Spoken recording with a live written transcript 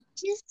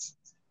Just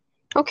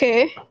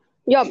Okay.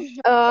 Yup.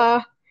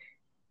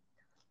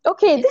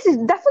 Okay, this is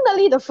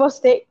definitely the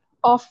first date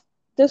of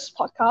this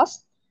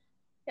podcast.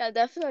 yeah,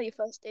 definitely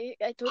first date.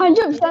 I totally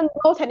hate it. 100%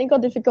 no technical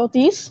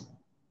difficulties.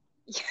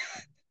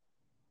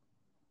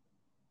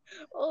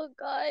 Oh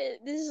God,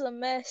 this is a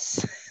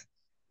mess.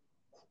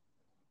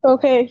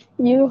 Okay,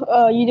 you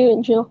do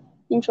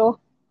intro.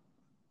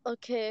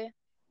 Okay.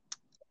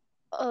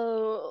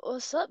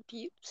 What's up,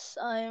 peeps?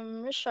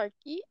 I'm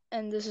Sharky,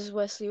 and this is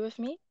Wesley with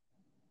me.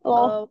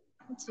 Oh.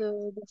 Welcome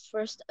to the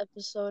first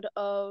episode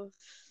of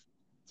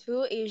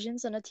Two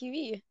Asians and a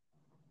TV.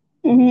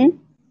 Mm-hmm.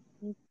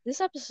 In this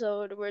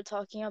episode, we're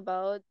talking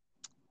about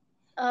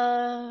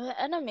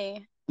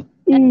anime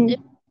and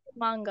Mm.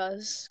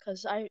 mangas,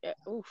 cause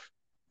oof.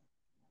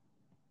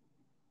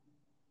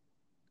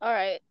 All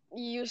right,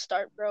 you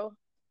start, bro.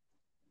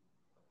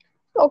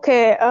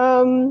 Okay.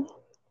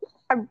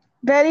 I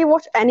barely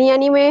watch any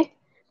anime.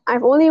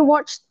 I've only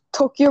watched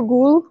Tokyo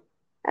Ghoul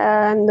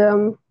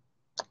and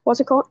what's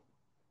it called?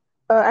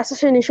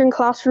 Assassination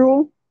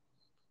Classroom.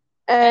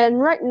 And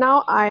And right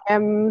now I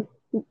am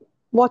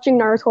watching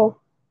Naruto.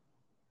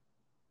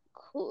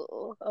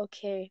 cool.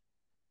 Okay.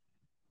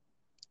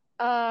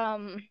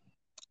 Um,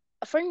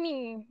 for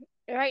me,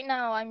 right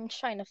now, I'm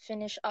trying to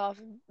finish off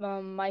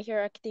My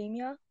Hero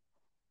Academia.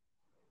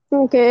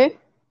 Okay.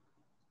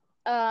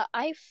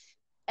 I've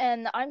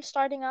and I'm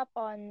starting up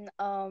on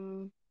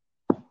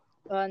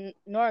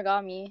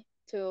Noragami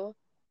too.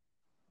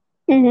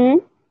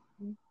 Mm-hmm.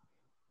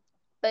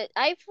 But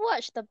I've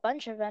watched a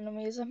bunch of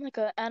animes. I'm like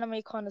an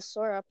anime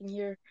connoisseur up in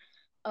here.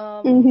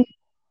 Um, Mm-hmm.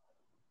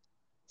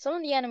 some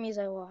of the animes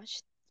I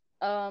watched,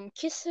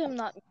 Kiss Him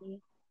Not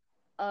Me,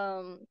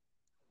 um,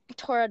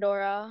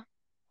 Toradora,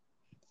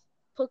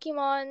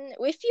 Pokemon.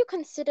 If you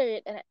consider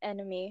it an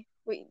anime,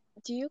 wait,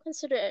 do you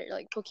consider it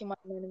like Pokemon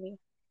an anime?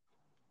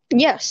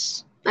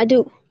 Yes, I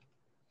do.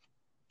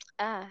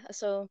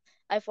 So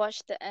I've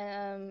watched the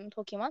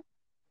Pokemon.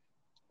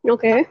 Uh,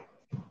 Okay.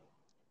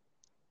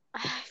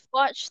 I've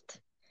watched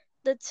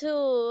the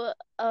two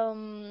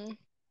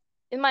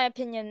in my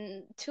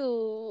opinion,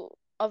 two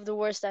of the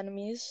worst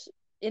enemies,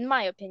 in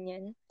my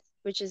opinion,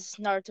 which is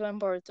Naruto and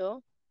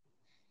Boruto.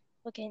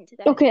 Look into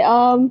that. Okay.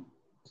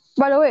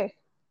 By the way,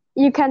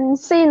 you can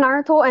say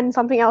Naruto and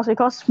something else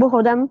because both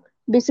of them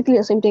basically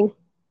the same thing.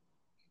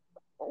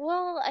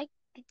 Well, I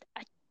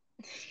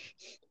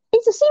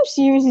It's the same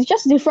series. It's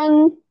just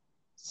different,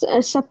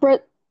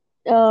 separate.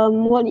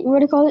 What do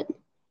you call it?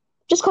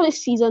 Just call it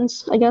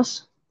seasons, I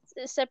guess.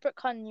 separate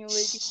continuity,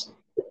 S-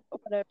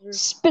 whatever.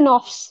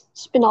 Spin-offs.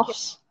 Yeah,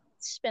 Spin-offs.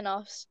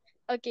 spin-offs.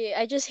 Okay,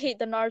 I just hate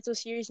the Naruto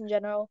series in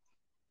general.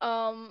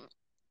 Um,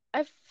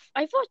 I've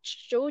I've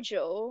watched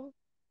JoJo.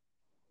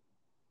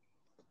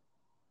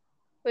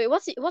 Wait,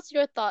 what's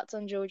your thoughts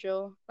on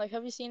JoJo? Like,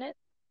 have you seen it?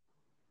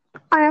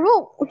 I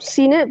haven't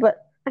seen it,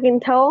 but I can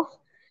tell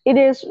it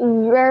is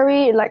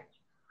very like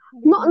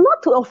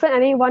not to offend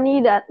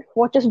anybody that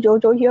watches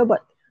JoJo here,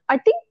 but I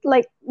think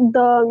like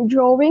the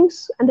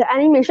drawings and the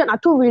animation are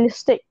too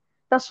realistic.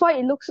 That's why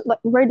it looks like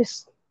very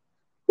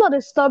not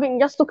disturbing. It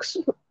just looks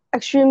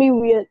extremely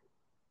weird,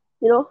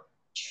 you know.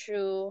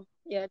 True.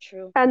 Yeah,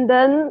 true. And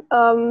then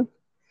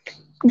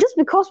just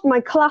because my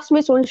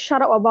classmates won't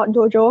shut up about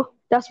JoJo,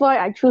 that's why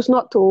I choose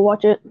not to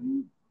watch it.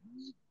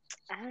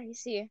 I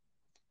see.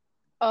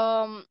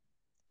 Um,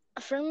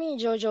 For me,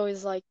 JoJo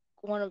is like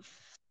one of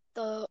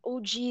the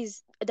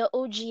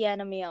OG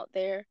anime out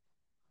there.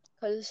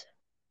 Because,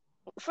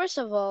 first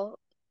of all,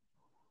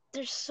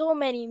 there's so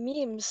many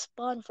memes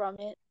spawned from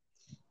it.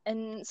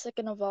 And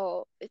second of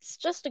all, it's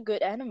just a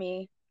good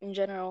anime in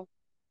general.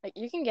 Like,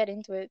 you can get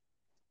into it.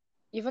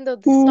 Even though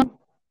Mm.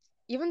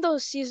 even though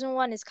season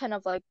one is kind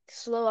of like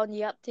slow on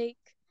the uptake,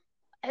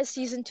 as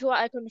season two,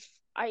 I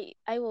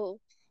will,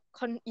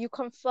 you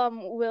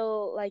confirm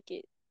will like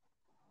it.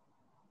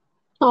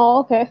 Oh,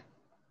 okay.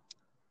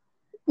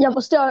 Yeah, Oh,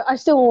 but still, I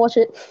still won't watch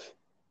it.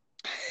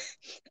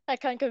 I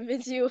can't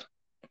convince you.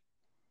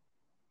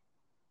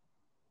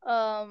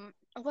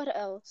 What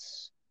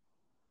else?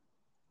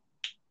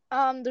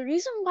 The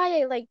reason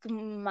why I like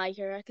My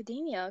Hero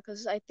Academia,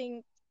 because I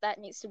think that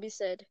needs to be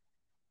said.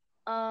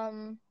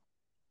 Um,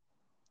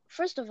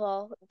 First of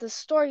all, the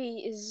story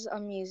is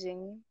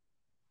amazing,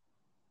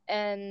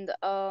 and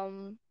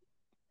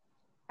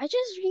I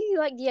just really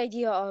like the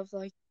idea of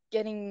like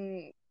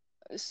getting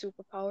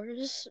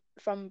superpowers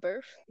from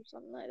birth or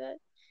something like that.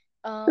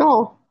 Um,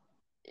 Oh,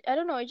 I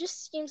don't know, it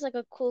just seems like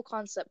a cool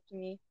concept to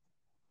me.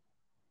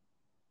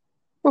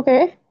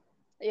 okay.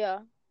 Yeah.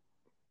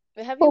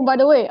 But have Oh, you? by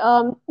the way,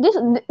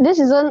 this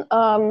isn't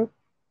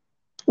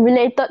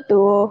related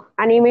to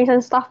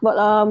animation stuff, but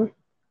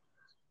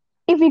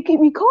if we could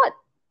record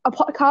a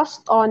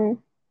podcast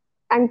on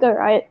Anchor,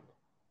 right?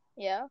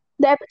 Yeah.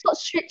 The episode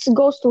straight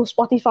goes to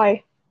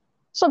Spotify,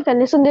 so we can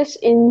listen this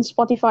in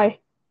Spotify.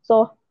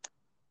 So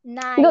that's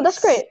Nice.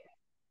 great.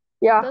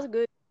 Yeah. That's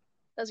good.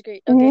 That's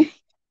great. Okay. Mm-hmm.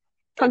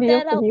 Cut Continue.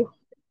 that out. Continue.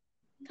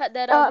 Cut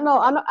that out in No,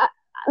 production. I'm not.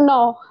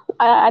 No,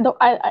 I don't.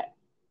 I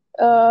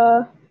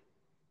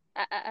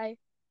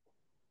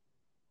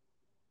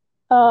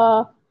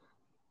Uh,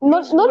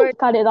 These no need words. to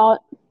cut it out.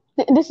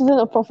 This isn't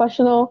a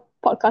professional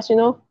podcast, you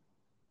know.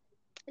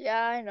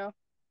 Yeah, I know.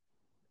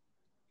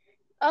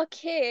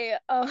 Okay.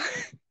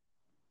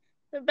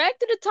 Back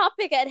to the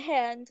topic at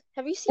hand.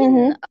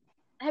 Mm-hmm.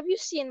 Have you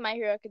seen My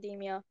Hero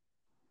Academia?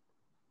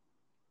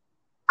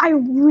 I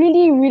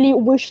really, really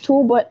wish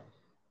to, but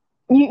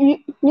you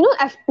know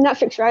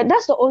Netflix, right?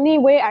 That's the only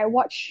way I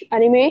watch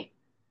anime.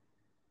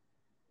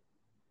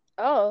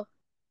 Oh,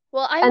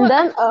 well, And I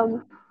then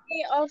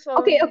also.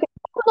 okay,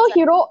 Boku no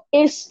Hero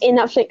is in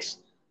Netflix,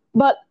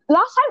 but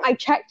last time I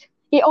checked,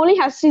 it only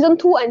has season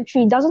 2 and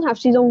 3, doesn't have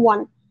season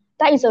 1.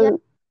 That is Yeah, a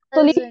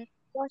totally doesn't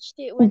watched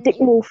it when dick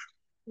it move.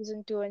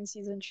 season 2 and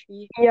season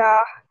 3. Yeah,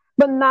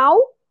 but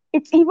now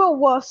it's even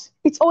worse.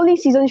 It's only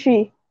season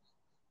 3.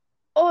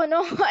 Oh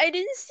no, I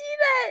didn't see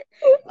that.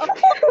 Oh,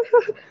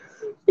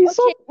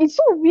 okay, It's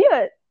so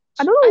weird.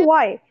 I don't know I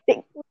why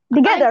they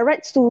get I the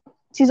rights to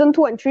season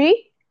 2 and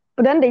 3,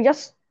 but then they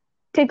just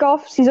take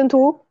off season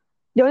 2.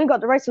 They only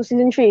got the rights to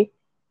season 3. I'm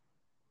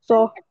So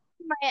watching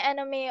my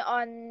anime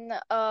on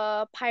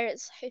pirate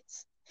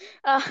sites.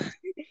 There's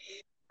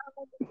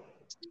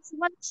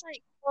one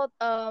site called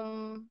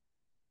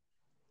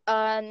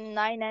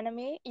Nine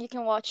Anime. You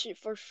can watch it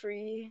for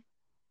free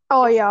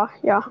oh if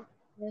yeah.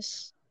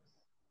 yes.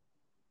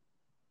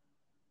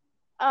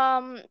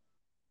 Um,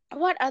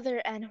 what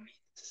other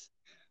animes?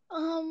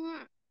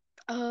 Um,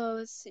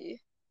 let's see.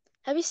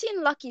 Have you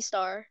seen Lucky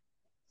Star?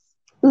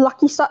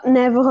 Lucky Star,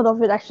 never heard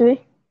of it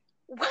actually.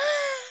 What?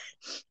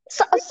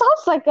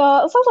 Sounds like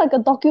a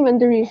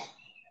documentary.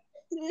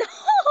 No.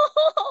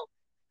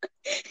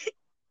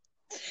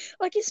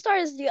 Lucky Star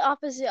is the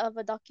opposite of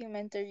a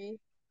documentary.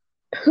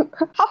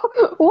 How,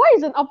 why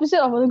is an opposite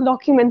of a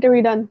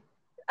documentary then?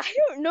 I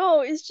don't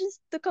know. It's just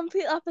the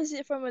complete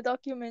opposite from a If you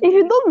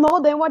documentary. don't know,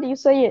 then why do you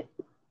say it?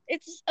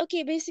 It's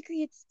okay.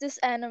 Basically, it's this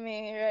anime,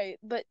 right?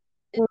 But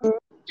it's Mm,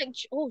 like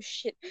oh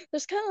shit.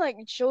 There's kind of like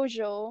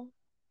JoJo,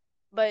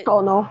 but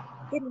oh no.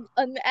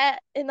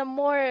 in a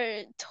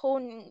more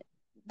toned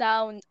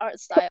down art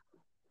style,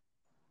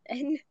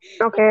 and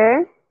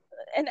Okay.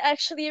 and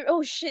actually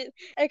oh shit,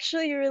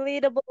 actually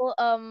relatable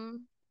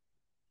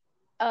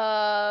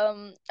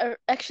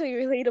actually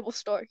relatable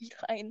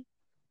storyline.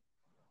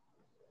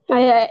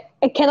 I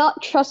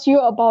cannot trust you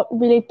about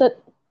related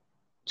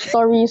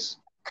stories.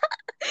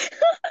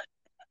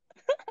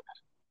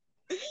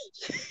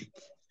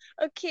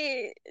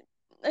 Okay,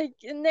 like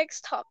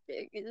next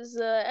topic is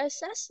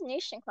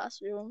assassination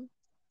classroom.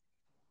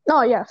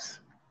 Oh yes.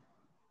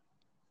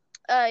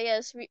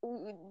 Yes,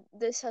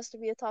 this has to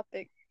be a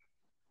topic.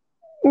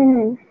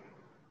 Mm,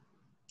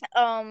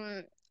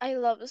 Um, I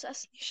love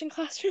assassination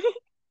classroom.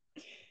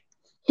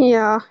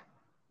 yeah.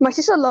 My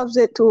sister loves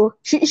it too.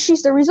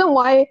 She's the reason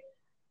why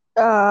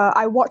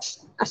I watched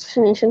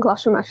Assassination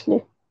Classroom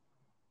actually.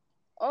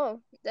 Oh,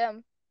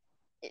 damn.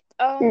 It,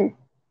 Mm.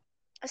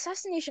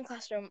 assassination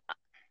classroom.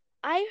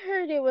 I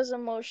heard it was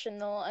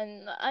emotional,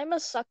 and I'm a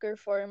sucker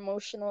for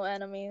emotional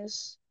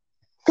animes.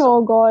 So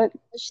Oh god. I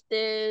watched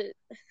it.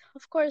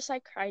 Of course, I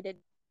cried it.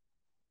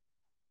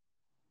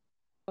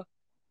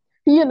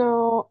 You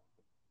know,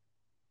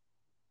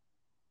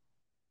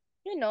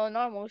 You know,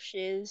 normal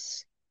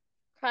shiz.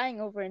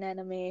 Crying over an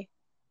anime.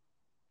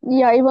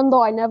 yeah, even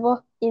though it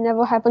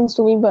never happens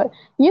to me, but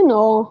you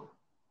know,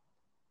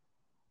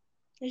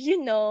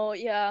 You know,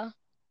 yeah.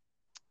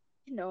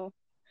 You know.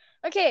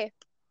 Okay.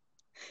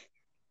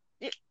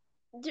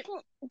 d-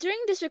 during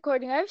this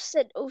recording, I've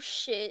said, "Oh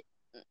shit."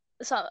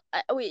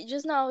 Wait,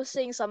 just now I was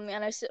saying something,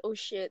 and I said, "Oh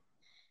shit."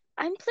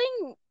 I'm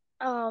playing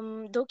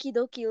Doki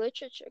Doki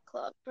Literature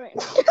Club right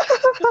now.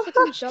 The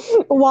fucking jump.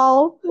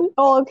 wow.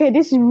 Oh, okay,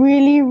 this is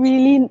really,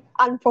 really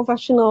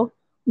unprofessional.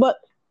 But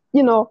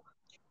you know,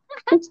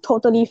 it's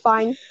totally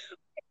fine.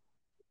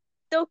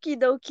 Doki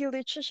Doki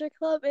Literature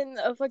Club, and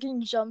a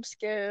fucking jump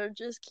scare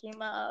just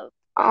came out.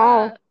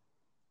 Oh,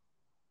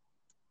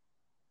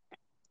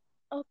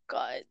 Oh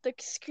god, the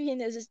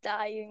screen is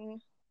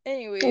dying.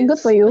 good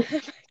for Anyways, you.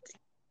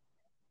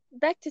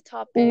 back to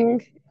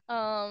topic. Mm.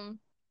 Um,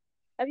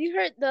 have you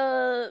heard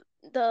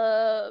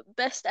the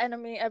best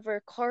anime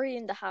ever, Cory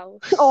in the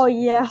Oh House?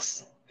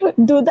 yes,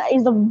 dude, that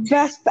is the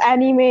best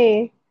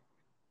anime.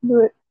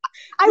 Dude,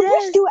 I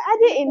wish Yes. they would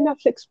add it in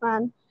Netflix,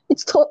 man.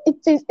 It's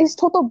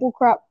total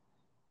bullcrap.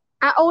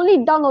 I only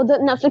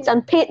downloaded Netflix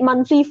and paid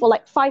monthly for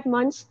like 5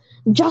 months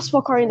just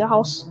for Cory in the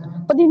House,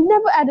 but they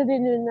never added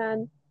it in,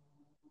 man.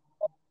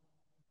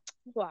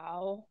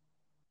 Wow.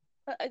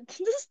 This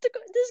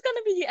is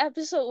gonna be the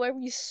episode where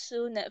we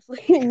sue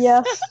Netflix.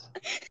 Yes.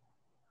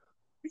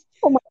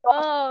 Oh my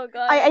god. Oh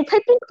god. I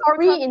type in We're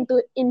Cory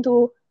talking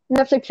into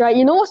Netflix, right?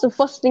 You know what's the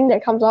first thing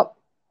that comes up?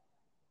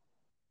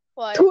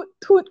 what? Toot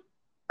toot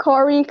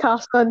Cory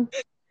Carson.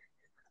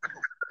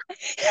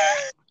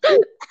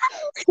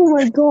 Oh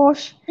my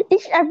gosh.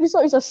 Each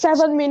episode is a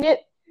 7 minute,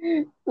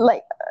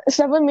 like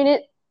 7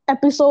 minute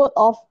episode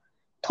of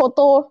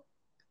total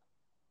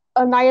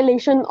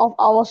annihilation of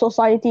our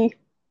society.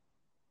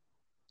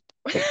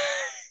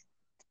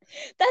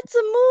 That's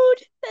a mood.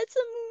 That's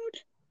a mood.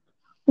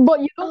 But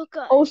you know, Oh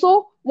God.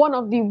 also one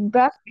of the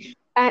best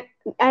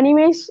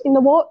animes in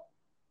the world,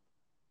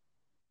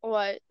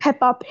 What?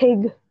 Peppa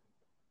Pig.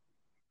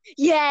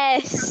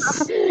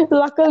 Yes.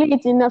 Luckily,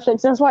 it's in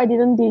Netflix. That's why I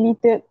didn't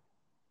delete it.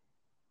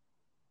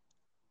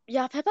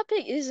 Yeah, Peppa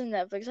Pig is in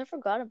Netflix. I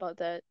forgot about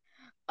that.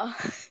 Uh,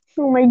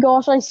 Oh my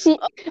gosh, I see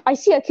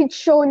a kid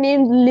show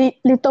named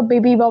Little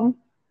Baby Bum.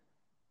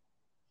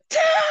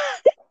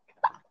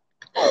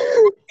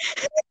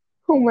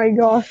 Oh my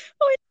gosh.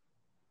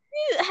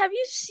 Wait, have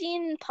you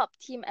seen Pop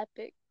Team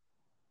Epic?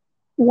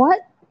 What?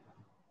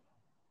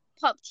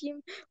 Pop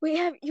Team.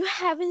 Wait, you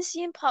haven't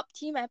seen Pop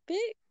Team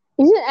Epic?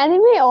 Is it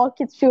anime or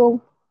kids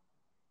film?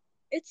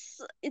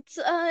 It's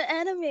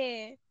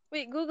anime.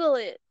 Wait, Google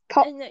it,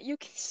 Pop and you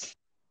can see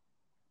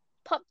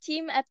Pop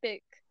Team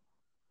Epic.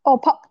 or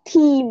Pop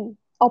Team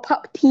or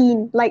Pop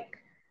Teen? Like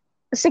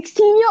a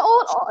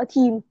 16-year-old or a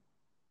teen?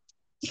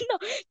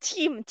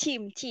 No,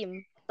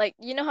 team. Like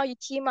you know how you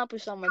team up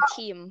with someone,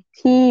 team.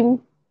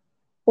 Team.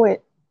 Wait.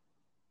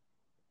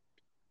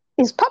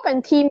 Is Pop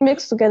and Team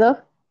mixed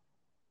together?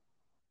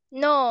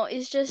 No,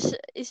 it's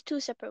two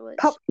separate words.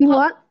 Pop Team Pop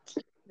what?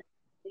 Team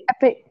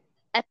Epic.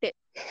 Epic.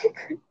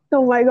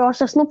 Oh my gosh,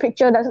 there's no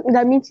picture.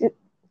 That means it.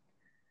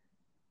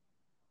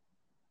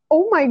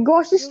 Oh my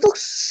gosh, this You'll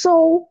looks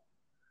so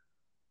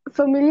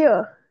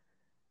familiar.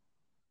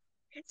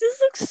 This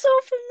looks so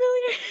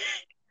familiar.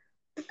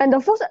 And the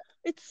first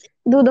It's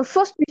the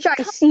first picture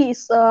I see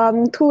is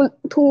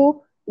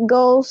two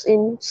girls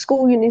in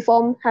school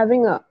uniform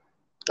having a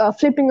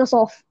flipping us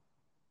off.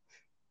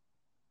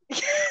 yeah,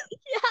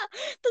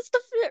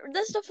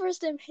 that's the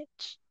first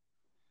image.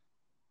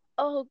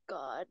 Oh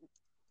God.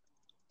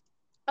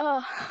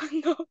 Oh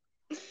no.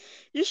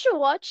 You should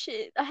watch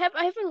it. I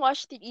haven't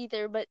watched it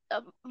either, but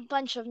a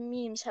bunch of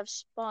memes have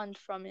spawned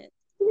from it.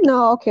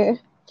 No, okay.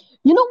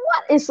 You know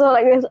what is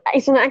like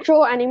it's an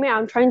actual anime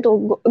I'm trying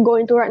to go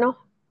into right now.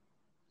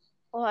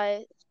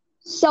 Why?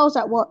 Cells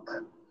at Work.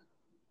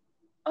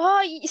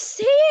 Oh,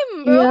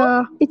 same, bro.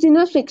 Yeah, it's in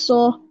Netflix,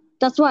 so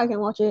that's why I can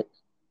watch it.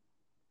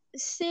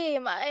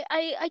 Same.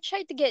 I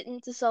tried to get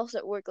into Cells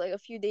at Work like a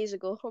few days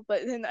ago,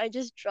 but then I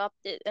just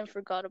dropped it and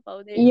forgot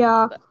about it.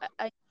 Yeah, But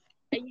I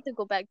need to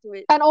go back to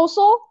it. and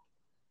also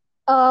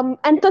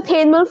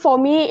entertainment for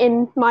me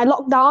in my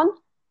lockdown.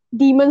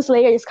 Demon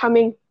Slayer is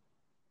coming.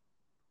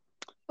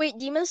 Wait,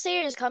 Demon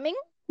Slayer is coming?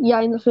 Yeah,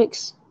 in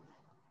Netflix.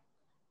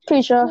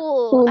 Pretty sure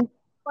Cool. I soon.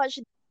 watched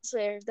Demon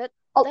Slayer.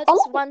 A That's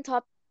lot, one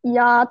top.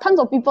 yeah, tons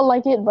of people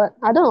like it, but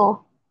I don't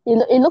know.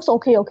 It looks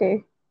okay,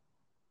 okay.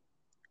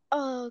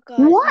 Oh God,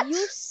 What?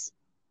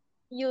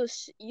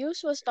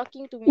 Yus was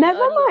talking to me Never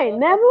earlier mind, about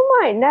never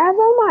mind,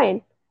 never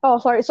mind. Oh,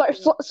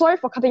 sorry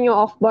for cutting you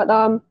off, but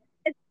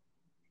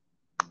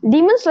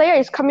Demon Slayer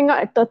is coming out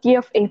at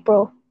 30th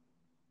April.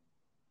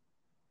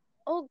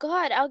 Oh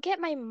God, I'll get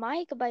my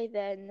mic by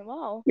then.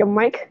 Wow. Your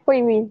mic? What do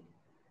you mean?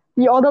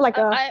 You order like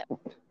I, a I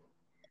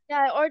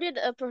yeah, I ordered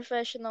a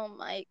professional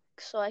mic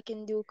so I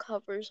can do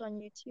covers on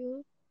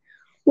YouTube.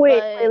 wait,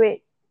 But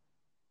wait.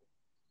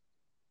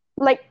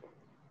 Like,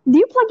 do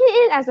you plug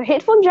it in as a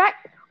headphone jack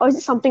or is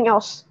it something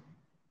else?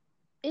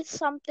 it's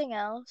something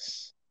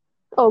else.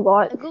 Oh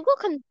God. A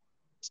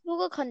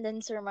Google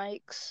condenser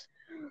mics.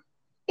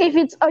 If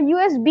it's a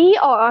USB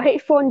or a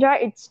headphone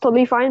jack, it's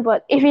totally fine.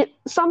 But if it's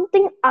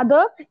something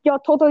other, you're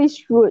totally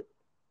screwed.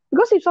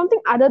 Because if something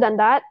other than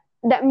that,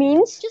 that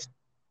means Just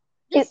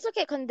it just look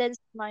at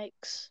condensed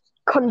mics.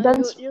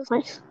 condensed. You'll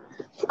Right?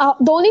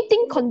 The only thing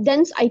you'll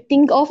condensed I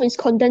think of is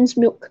condensed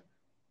milk.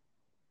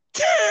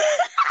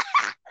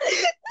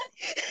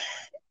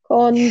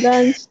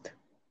 Condensed.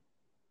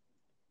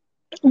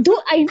 Dude,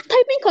 I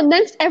type in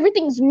condensed,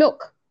 everything's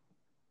milk.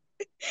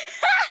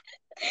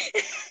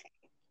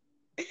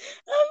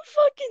 I'm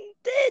fucking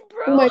dead,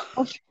 Oh bro. my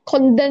gosh.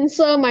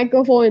 Condenser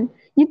microphone.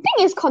 You think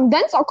it's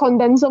condensed or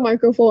condenser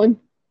microphone?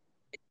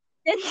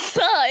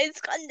 Condenser,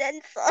 it's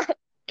condenser.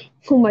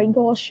 Oh my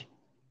gosh.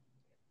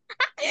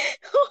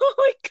 Oh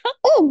my God.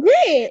 Oh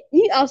great!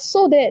 You are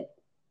so dead.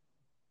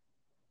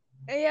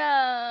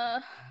 Yeah.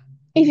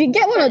 If you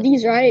get one of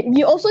these, right,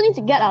 you also need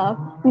to get a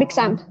mix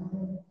amp.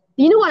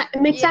 Do you know what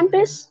a mix Yeah. amp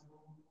is?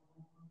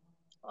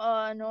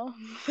 No.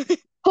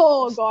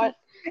 Oh god.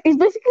 It's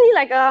basically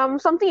like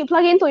something you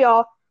plug into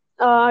your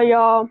uh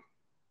your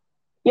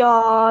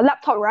your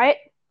laptop, right?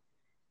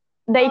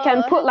 That you Oh, can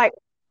I put have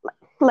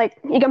like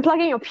you can plug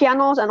in your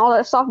pianos and all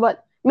that stuff,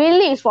 but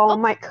mainly it's for oh, a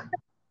mic.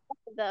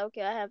 that.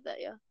 Okay, I have that.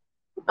 Yeah.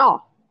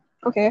 Oh,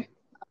 okay.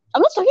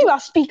 I'm not talking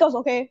about speakers,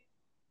 okay?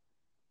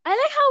 I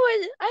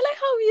like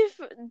how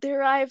we've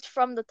derived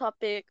from the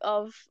topic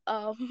of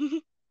Uh,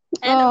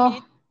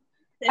 anime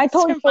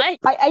sensor mic.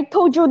 I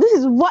told you this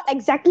is what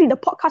exactly the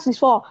podcast is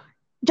for.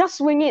 Just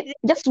swing it.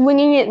 Just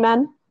swinging it,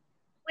 man.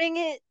 Wing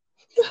it.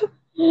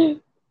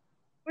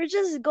 We're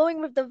just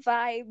going with the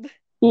vibe.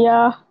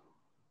 Yeah.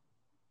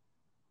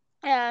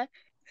 Yeah.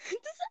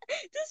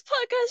 This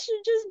podcast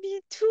should just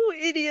be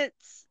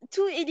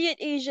two idiot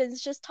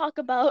Asians just talk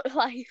about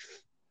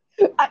life.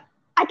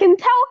 I can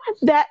tell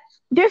that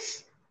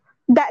this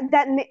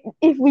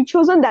if we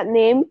chosen that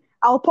name,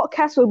 our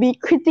podcast will be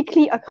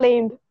critically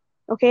acclaimed.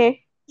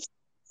 Okay?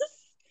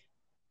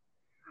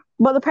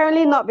 But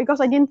apparently Oh, not because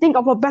I didn't think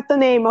of a better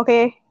name,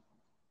 okay?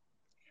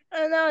 I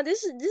don't know.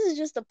 This is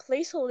just a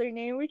placeholder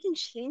name. We can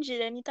change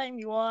it anytime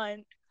you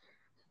want.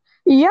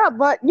 Yeah,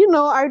 but I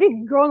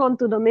already grown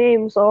onto the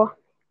name, so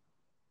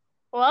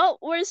Well,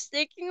 we're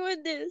sticking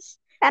with this.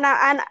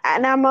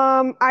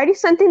 I already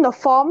sent in the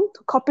form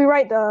to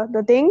copyright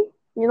the thing,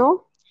 you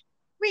know?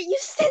 Wait, you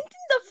sent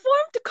in the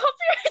form to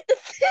copyright the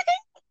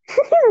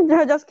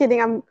thing? Just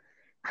kidding.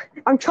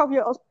 I'm 12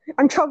 years old.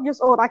 I'm 12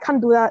 years old. I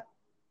can't do that.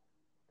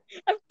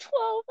 I'm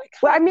 12. I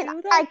Well, I can't mean,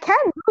 do I that.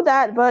 can do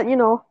that, but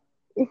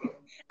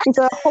it's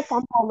a whole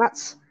farm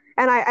formats,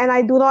 and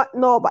I do not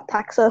know about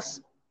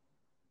taxes.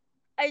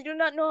 I do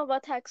not know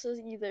about taxes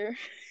either.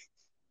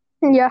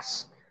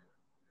 Yes,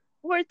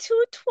 We're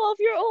two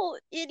 12-year-old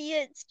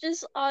idiots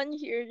just on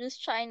here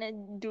just trying to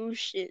do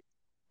shit.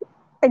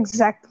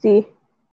 exactly.